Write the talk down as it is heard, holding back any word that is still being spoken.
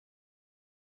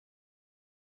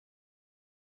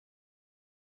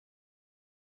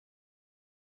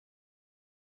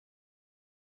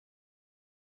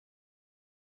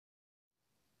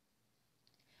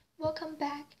Welcome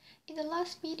back. In the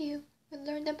last video, we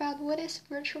learned about what is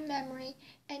virtual memory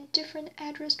and different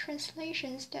address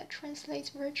translations that translates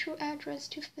virtual address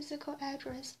to physical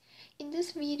address. In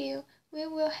this video, we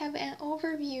will have an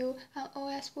overview on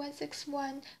OS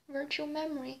 161 virtual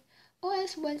memory.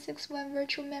 OS 161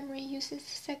 virtual memory uses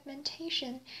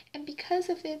segmentation, and because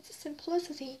of its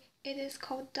simplicity, it is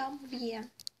called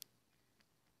Dumbvm.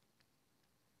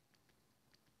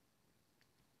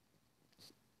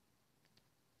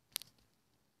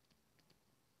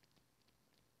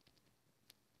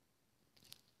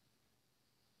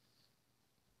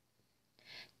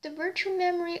 The virtual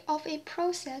memory of a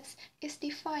process is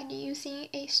defined using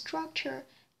a structure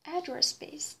address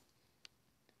space.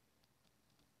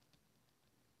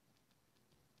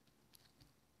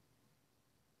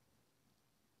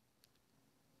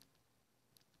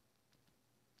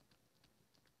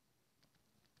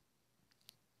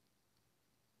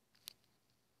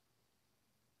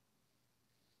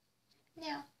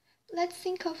 Now, let's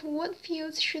think of what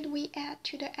fields should we add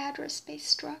to the address space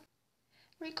structure.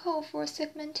 Recall, for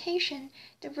segmentation,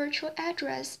 the virtual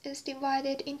address is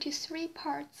divided into three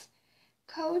parts: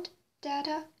 code,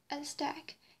 data, and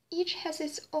stack. Each has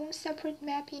its own separate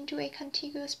mapping to a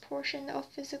contiguous portion of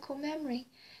physical memory.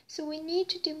 So we need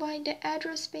to divide the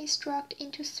address space struct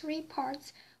into three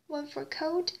parts: one for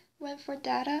code, one for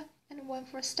data, and one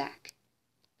for stack.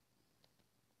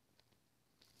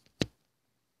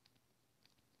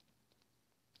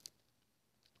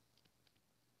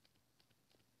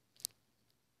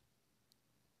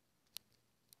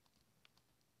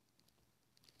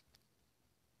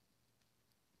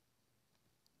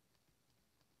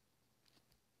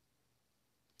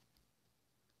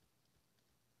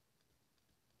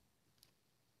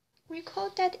 Recall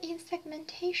that in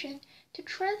segmentation, to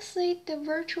translate the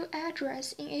virtual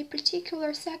address in a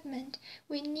particular segment,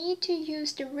 we need to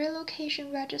use the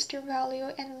relocation register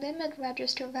value and limit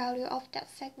register value of that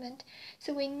segment.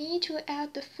 So we need to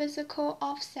add the physical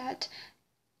offset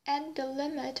and the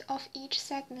limit of each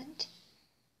segment.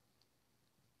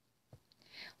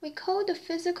 We call the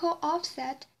physical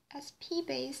offset as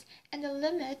p-base and the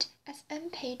limit as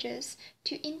m-pages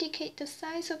to indicate the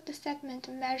size of the segment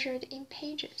measured in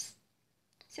pages.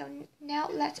 So now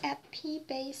let's add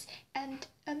p-base and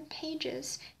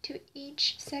m-pages to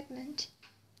each segment.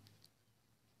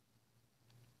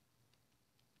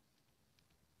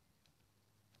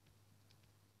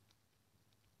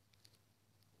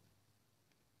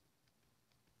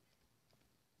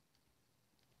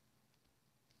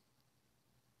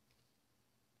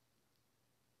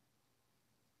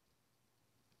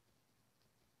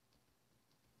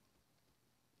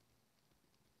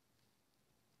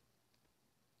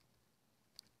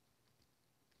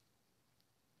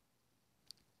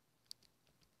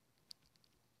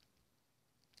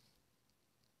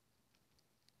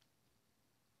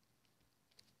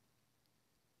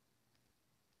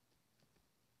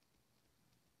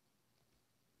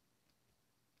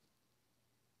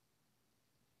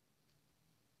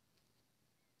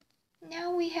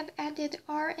 Now we have added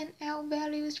R and L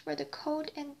values for the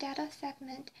code and data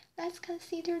segment. Let's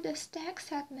consider the stack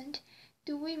segment.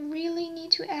 Do we really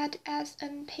need to add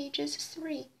SM pages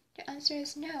 3? The answer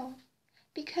is no,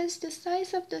 because the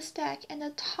size of the stack and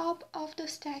the top of the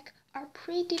stack are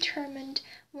predetermined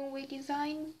when we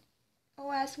design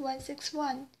OS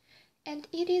 161, and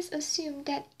it is assumed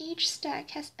that each stack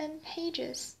has M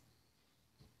pages.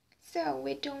 So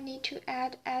we don't need to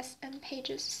add SM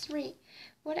pages 3.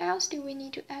 What else do we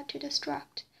need to add to the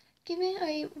struct? Given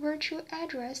a virtual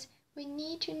address, we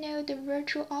need to know the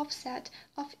virtual offset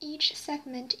of each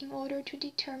segment in order to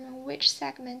determine which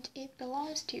segment it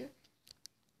belongs to.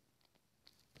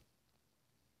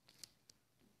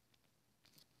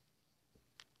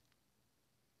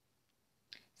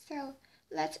 So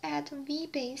let's add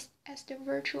v-base as the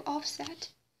virtual offset.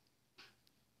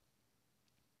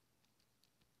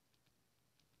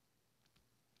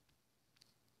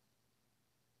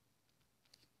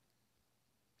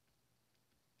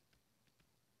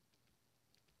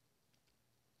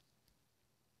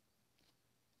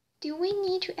 Do we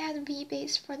need to add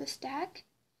v-base for the stack?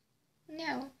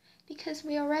 No, because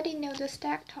we already know the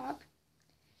stack top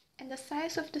and the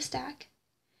size of the stack,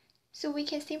 so we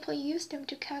can simply use them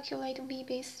to calculate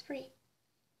v-base 3.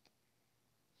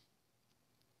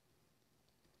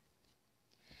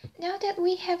 Now that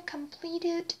we have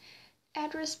completed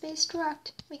address space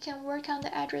struct, we can work on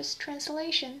the address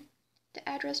translation. The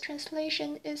address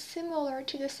translation is similar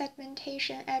to the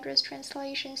segmentation address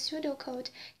translation pseudocode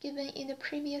given in the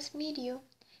previous video,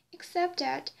 except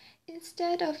that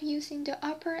instead of using the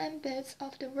upper n bits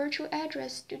of the virtual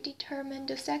address to determine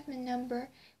the segment number,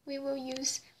 we will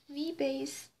use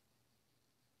vBase,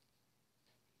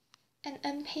 and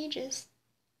n pages.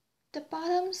 The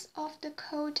bottoms of the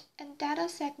code and data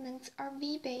segments are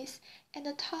vBase, and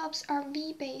the tops are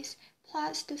vBase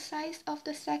plus the size of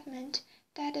the segment,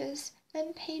 that is,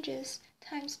 n pages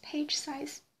times page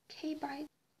size, kbyte.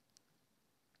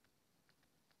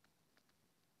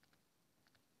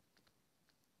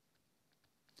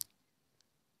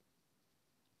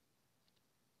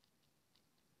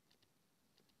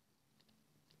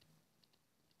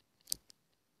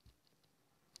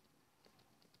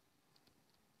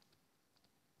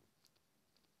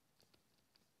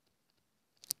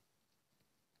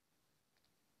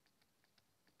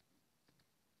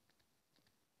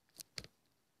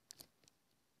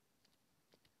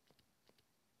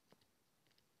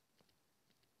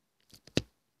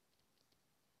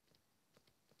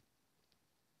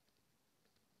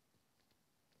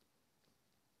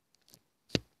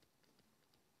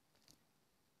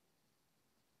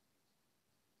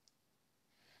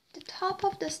 The top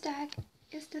of the stack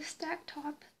is the stack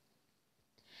top,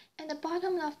 and the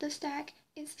bottom of the stack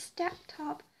is stack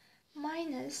top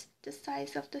minus the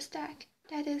size of the stack,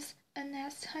 that is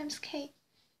ns times k.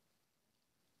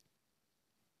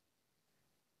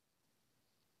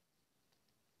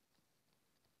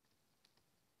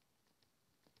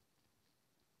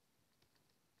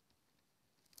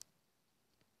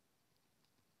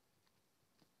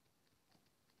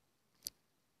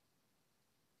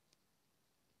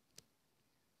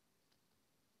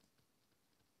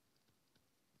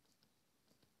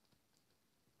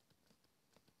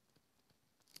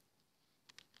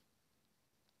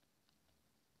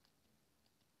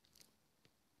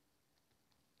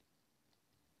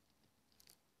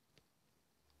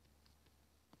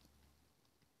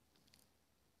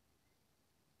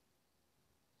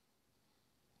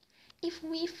 If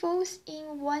we force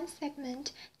in one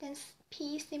segment, then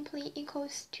P simply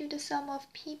equals to the sum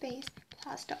of P base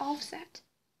plus the offset.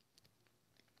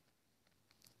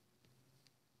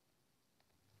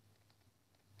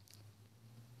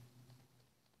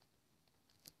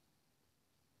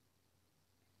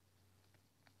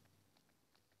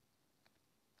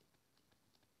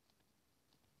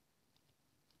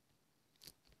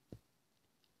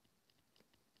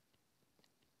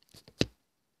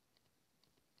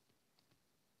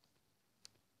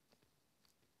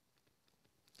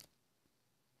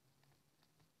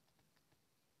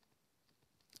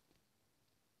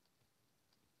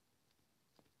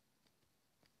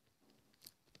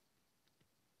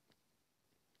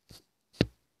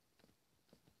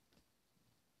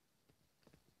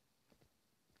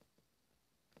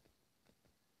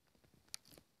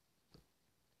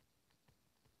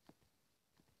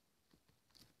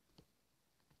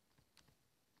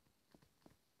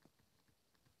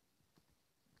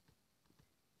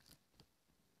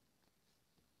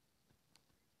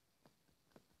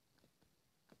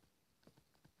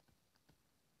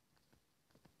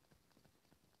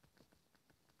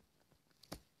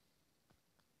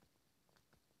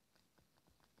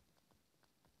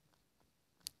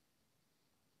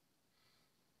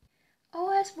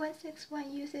 OS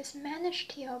 161 uses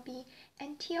managed TLB,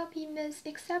 and TLB miss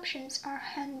exceptions are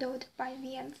handled by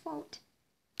VM fault.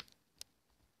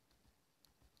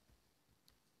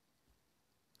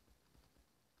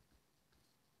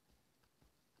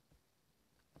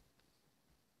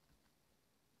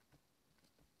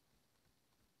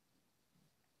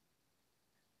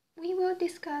 We will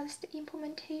discuss the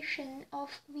implementation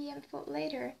of VM fault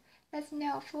later. Let's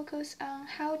now focus on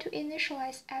how to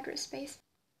initialize address space.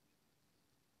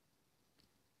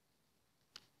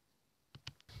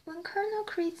 When kernel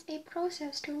creates a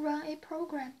process to run a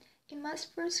program, it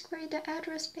must first create the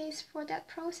address space for that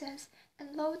process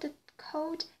and load the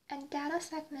code and data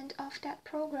segment of that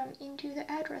program into the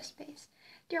address space.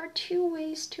 There are two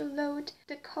ways to load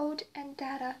the code and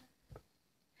data.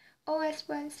 OS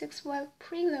 161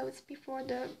 preloads before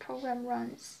the program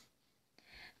runs.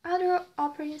 Other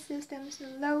operating systems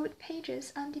load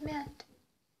pages on demand.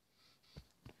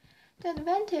 The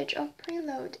advantage of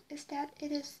preload is that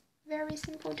it is very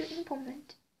simple to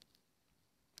implement.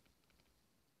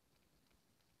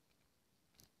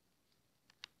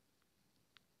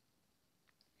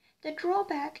 The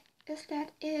drawback is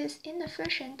that it is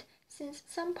inefficient since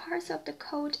some parts of the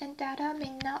code and data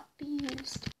may not be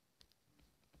used.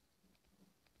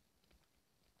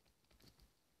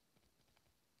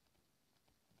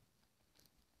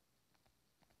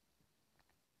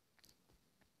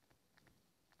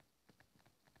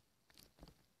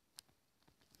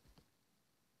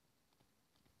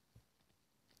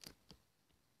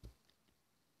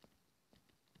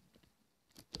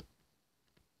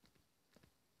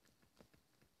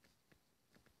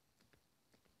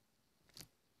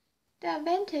 The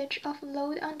advantage of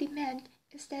load on demand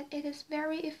is that it is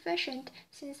very efficient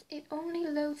since it only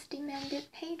loads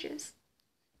demanded pages.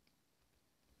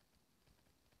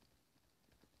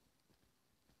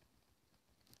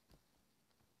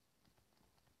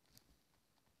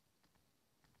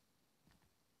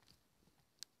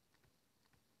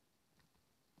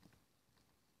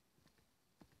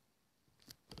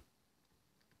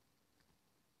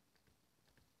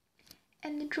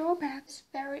 And the drawback is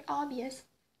very obvious.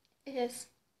 It is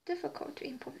difficult to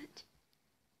implement.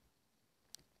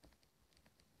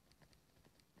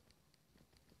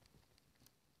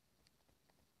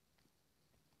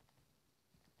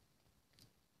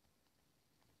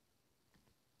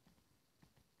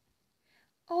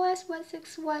 OS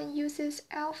 161 uses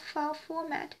ELF file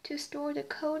format to store the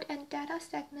code and data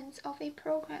segments of a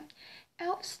program.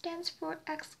 ELF stands for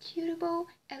Executable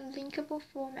and Linkable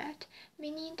Format,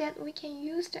 meaning that we can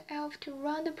use the ELF to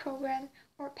run the program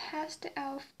or pass the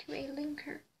ELF to a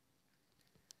linker.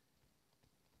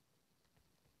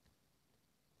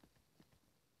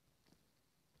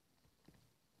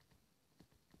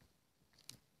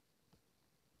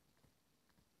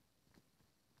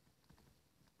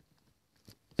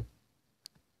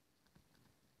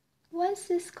 One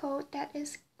syscode that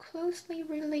is closely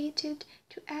related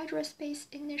to address space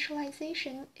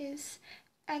initialization is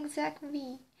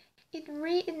execv. It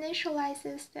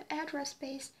reinitializes the address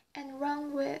space and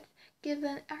runs with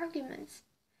given arguments.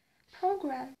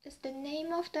 Program is the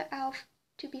name of the ELF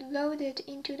to be loaded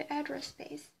into the address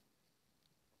space.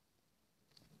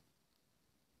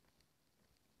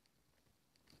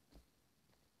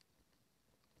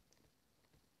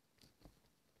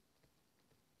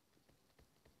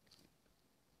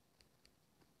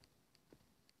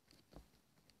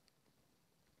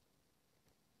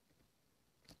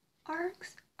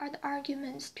 Args are the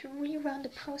arguments to rerun the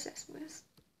process with.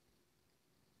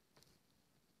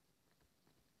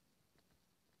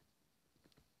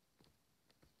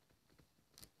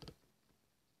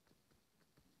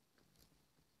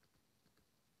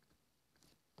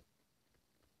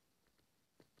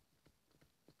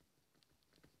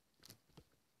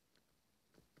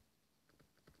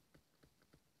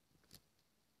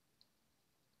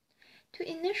 To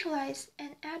initialize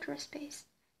an address space,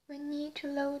 we need to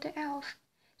load the ELF.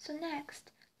 So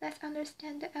next, let's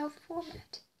understand the ELF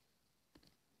format.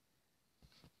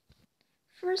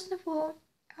 First of all,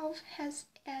 ELF has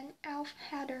an ELF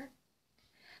header.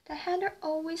 The header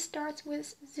always starts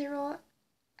with 0x7f.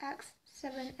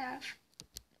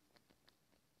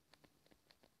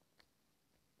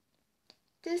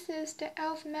 This is the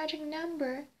ELF magic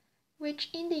number, which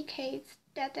indicates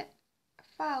that the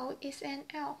file is an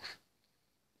ELF.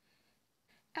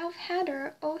 ELF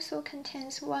header also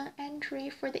contains one entry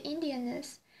for the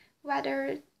Indianness, whether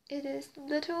it is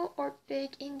little or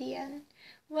big Indian,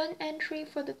 one entry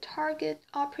for the target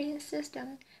operating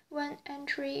system, one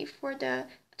entry for the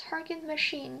target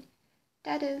machine,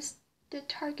 that is, the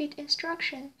target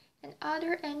instruction, and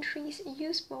other entries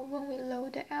useful when we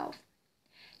load the ELF.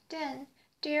 Then,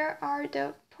 there are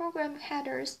the program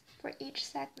headers for each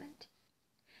segment.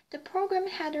 The program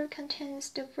header contains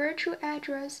the virtual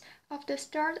address of the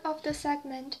start of the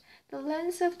segment, the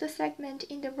length of the segment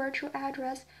in the virtual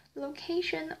address,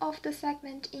 location of the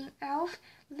segment in ELF,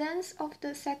 length of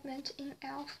the segment in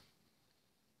ELF.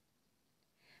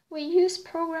 We use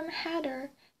program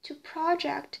header to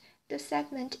project the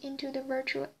segment into the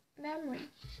virtual memory.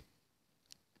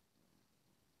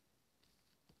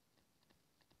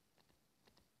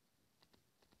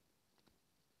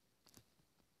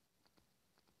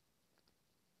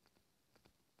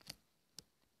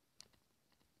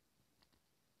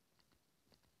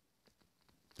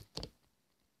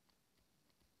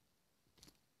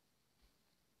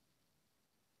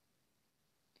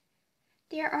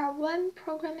 There are one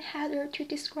program header to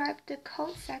describe the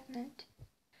code segment,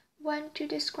 one to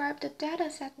describe the data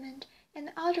segment,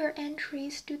 and other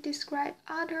entries to describe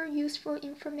other useful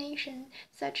information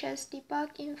such as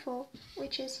debug info,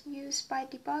 which is used by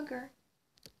debugger.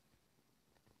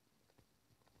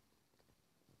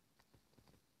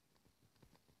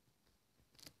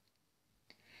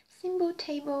 Symbol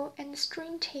table and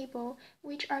string table,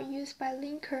 which are used by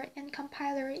linker and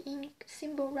compiler in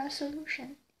symbol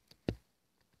resolution.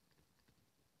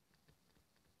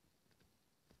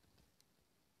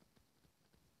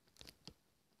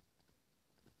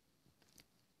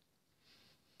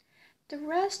 The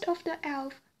rest of the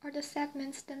ELF are the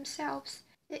segments themselves.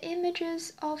 The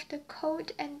images of the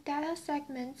code and data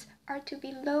segments are to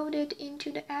be loaded into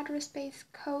the address space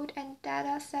code and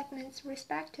data segments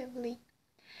respectively.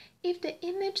 If the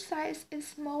image size is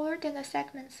smaller than the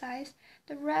segment size,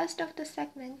 the rest of the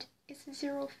segment is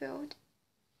zero-filled.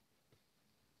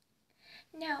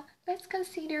 Now, let's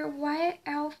consider why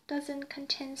ELF doesn't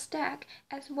contain stack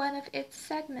as one of its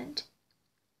segments.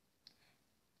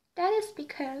 That is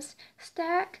because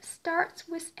stack starts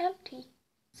with empty,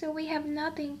 so we have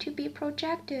nothing to be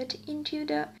projected into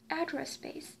the address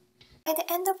space. At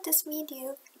the end of this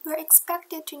video, you are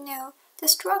expected to know the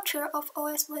structure of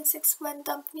OS 161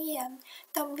 Dumbvm,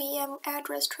 Dumbvm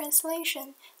address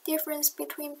translation, difference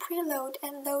between preload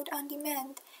and load on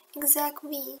demand,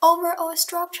 exec_v, overall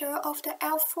structure of the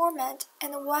ELF format,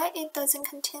 and why it doesn't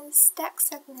contain stack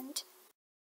segment.